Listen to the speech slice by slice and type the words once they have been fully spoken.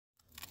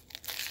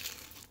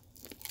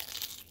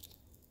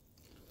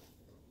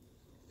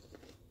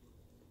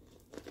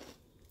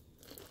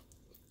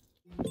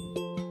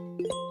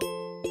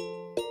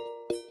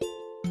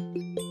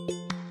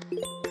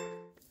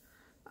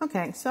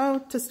Okay, so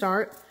to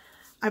start,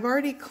 I've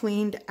already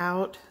cleaned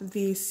out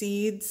the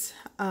seeds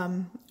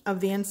of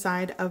the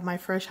inside of my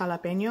fresh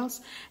jalapenos,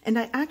 and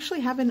I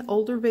actually have an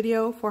older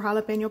video for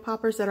jalapeno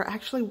poppers that are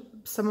actually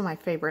some of my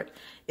favorite.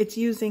 It's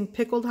using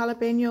pickled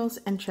jalapenos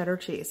and cheddar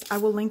cheese. I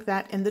will link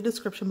that in the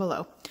description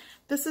below.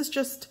 This is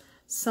just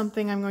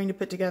something I'm going to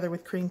put together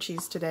with cream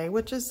cheese today,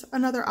 which is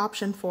another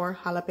option for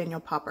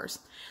jalapeno poppers.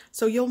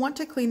 So you'll want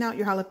to clean out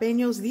your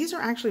jalapenos. These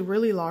are actually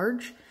really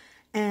large,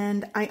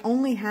 and I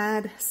only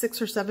had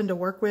 6 or 7 to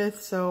work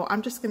with, so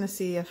I'm just going to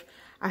see if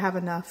I have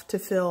enough to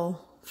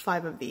fill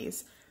 5 of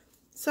these.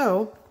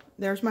 So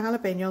there's my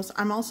jalapenos.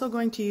 I'm also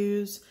going to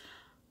use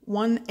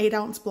 1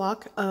 8-ounce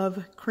block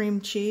of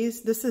cream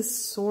cheese. This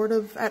is sort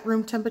of at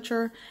room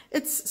temperature.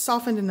 It's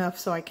softened enough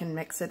so I can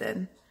mix it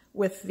in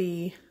with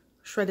the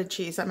shredded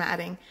cheese I'm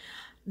adding.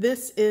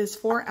 This is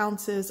 4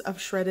 ounces of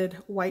shredded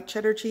white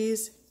cheddar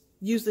cheese.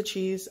 Use the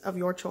cheese of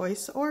your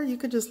choice, or you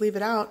could just leave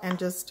it out and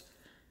just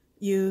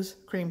use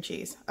cream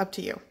cheese. Up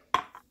to you.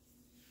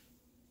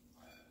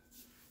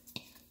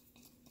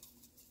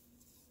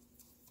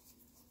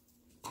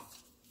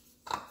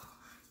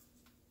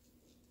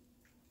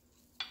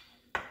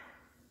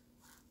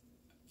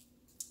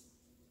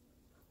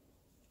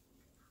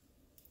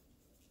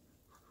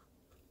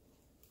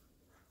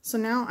 So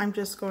now I'm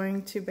just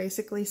going to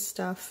basically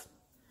stuff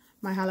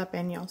my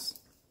jalapenos.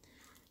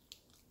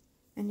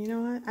 And you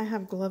know what? I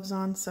have gloves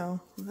on, so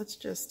let's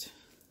just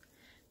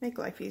make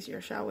life easier,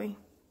 shall we?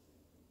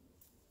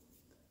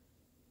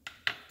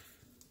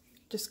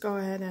 Just go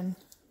ahead and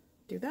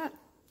do that.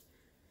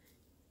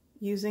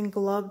 Using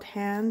gloved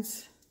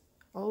hands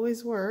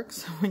always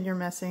works when you're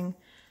messing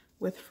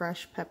with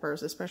fresh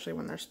peppers, especially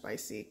when they're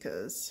spicy,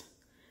 because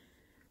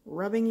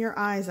rubbing your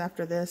eyes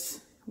after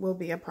this will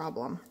be a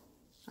problem.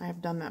 I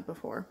have done that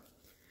before.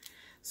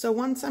 So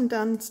once I'm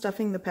done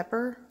stuffing the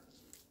pepper,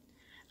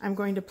 I'm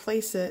going to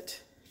place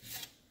it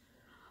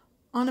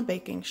on a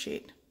baking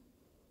sheet.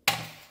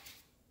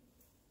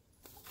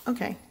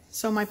 Okay,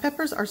 so my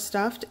peppers are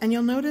stuffed, and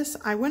you'll notice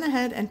I went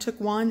ahead and took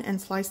one and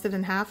sliced it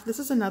in half. This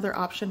is another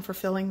option for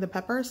filling the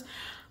peppers,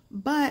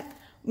 but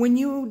when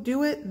you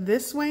do it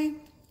this way,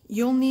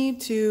 you'll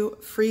need to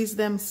freeze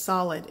them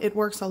solid. It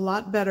works a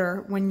lot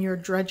better when you're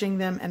dredging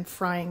them and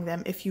frying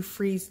them if you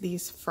freeze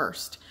these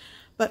first.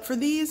 But for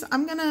these,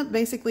 I'm gonna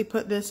basically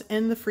put this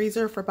in the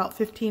freezer for about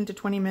 15 to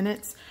 20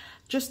 minutes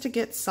just to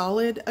get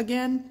solid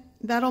again.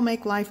 That'll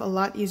make life a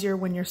lot easier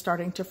when you're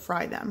starting to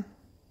fry them.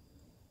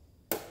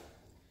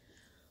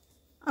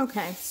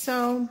 Okay,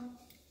 so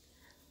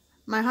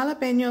my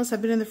jalapenos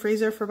have been in the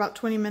freezer for about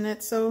 20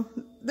 minutes, so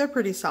they're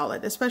pretty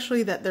solid,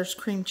 especially that there's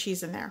cream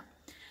cheese in there.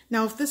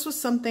 Now, if this was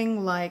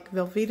something like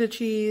Velveeta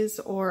cheese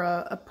or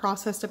a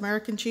processed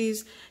American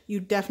cheese,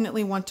 you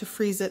definitely want to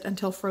freeze it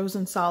until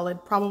frozen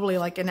solid, probably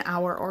like an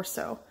hour or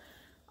so.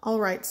 All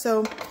right,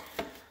 so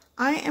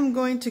I am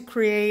going to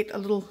create a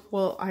little,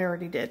 well, I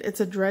already did. It's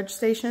a dredge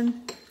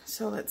station.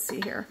 So let's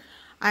see here.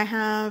 I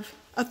have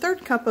a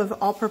 1/3 cup of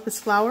all-purpose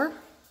flour.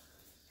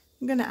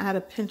 I'm gonna add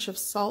a pinch of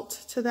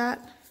salt to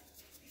that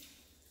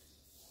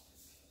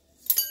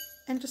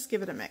and just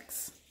give it a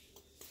mix.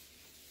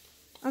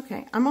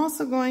 Okay, I'm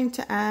also going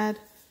to add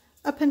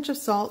a pinch of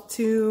salt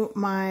to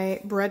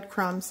my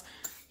breadcrumbs.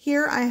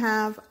 Here I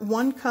have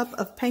 1 cup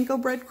of Panko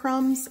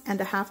breadcrumbs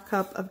and a 1/2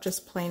 cup of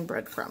just plain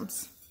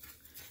breadcrumbs.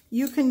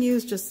 You can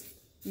use just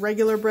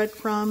regular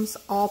breadcrumbs,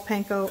 all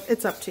Panko,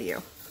 it's up to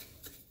you.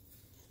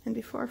 And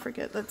before I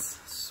forget, let's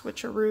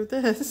switcheroo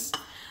this.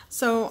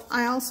 So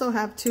I also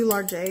have 2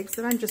 large eggs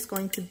that I'm just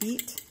going to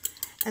beat,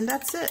 and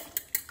that's it.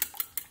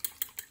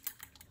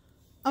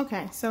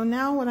 Okay, so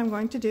now what I'm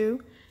going to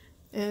do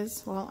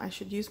is, well, I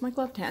should use my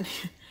gloved hand.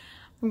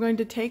 I'm going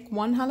to take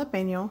 1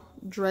 jalapeno,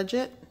 dredge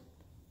it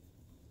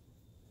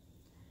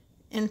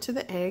into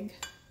the egg,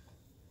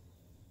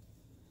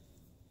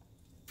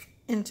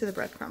 into the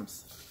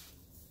breadcrumbs.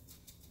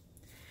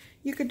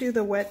 You could do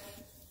the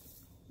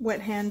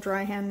wet hand,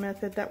 dry hand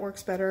method. That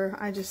works better.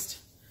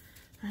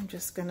 I'm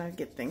just gonna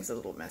get things a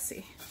little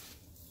messy.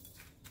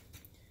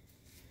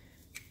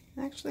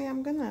 Actually,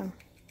 I'm gonna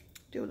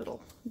do a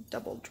little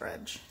double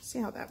dredge. See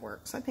how that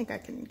works. I think I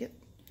can get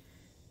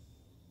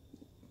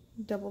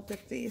double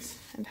dip these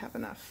and have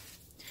enough.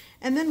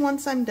 And then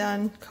once I'm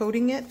done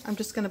coating it, I'm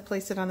just going to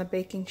place it on a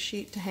baking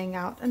sheet to hang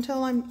out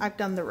until I've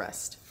done the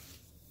rest.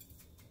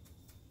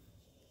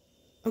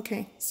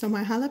 Okay, so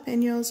my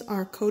jalapenos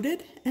are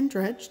coated and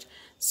dredged.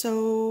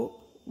 So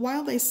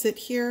while they sit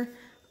here,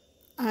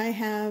 I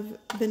have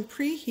been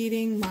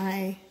preheating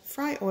my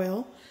fry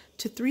oil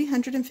to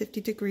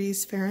 350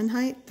 degrees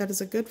Fahrenheit. That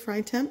is a good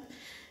fry temp.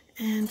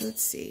 And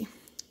let's see.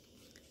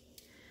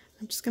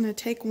 I'm just going to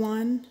take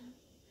one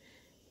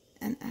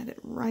and add it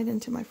right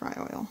into my fry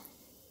oil.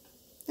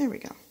 There we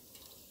go.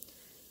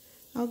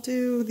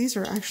 These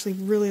are actually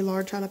really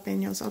large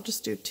jalapenos. I'll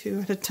just do 2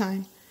 at a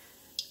time.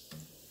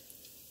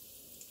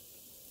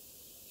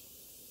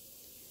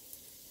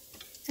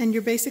 And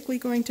you're basically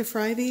going to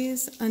fry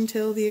these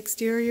until the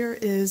exterior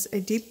is a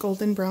deep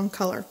golden brown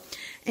color.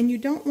 And you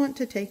don't want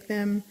to take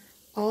them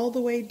all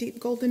the way deep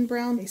golden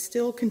brown. They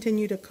still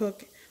continue to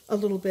cook a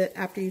little bit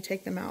after you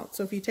take them out.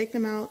 So if you take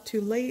them out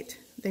too late,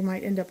 they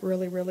might end up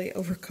really, really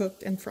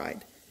overcooked and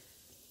fried.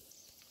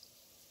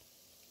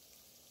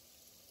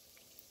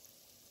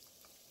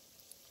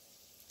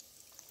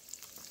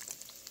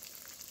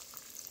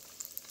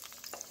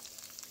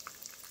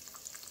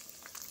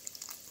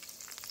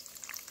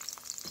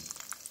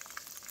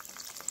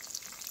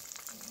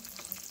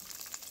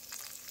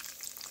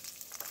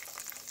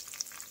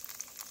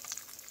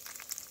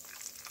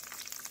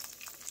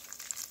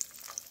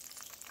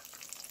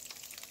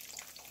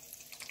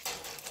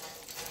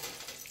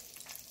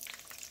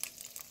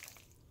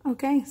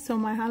 Okay, so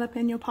my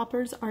jalapeno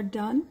poppers are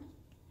done,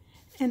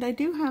 and I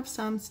do have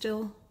some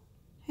still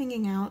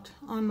hanging out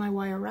on my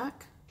wire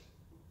rack,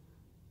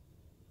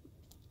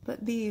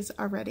 but these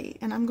are ready,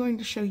 and I'm going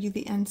to show you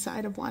the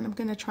inside of one. I'm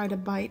going to try to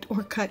bite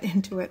or cut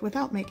into it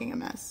without making a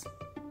mess.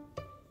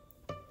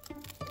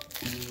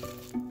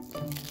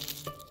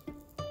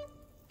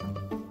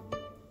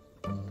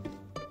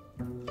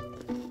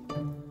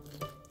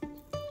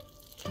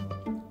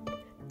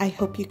 I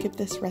hope you give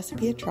this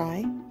recipe a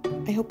try.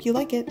 I hope you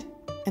like it.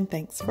 And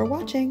thanks for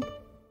watching.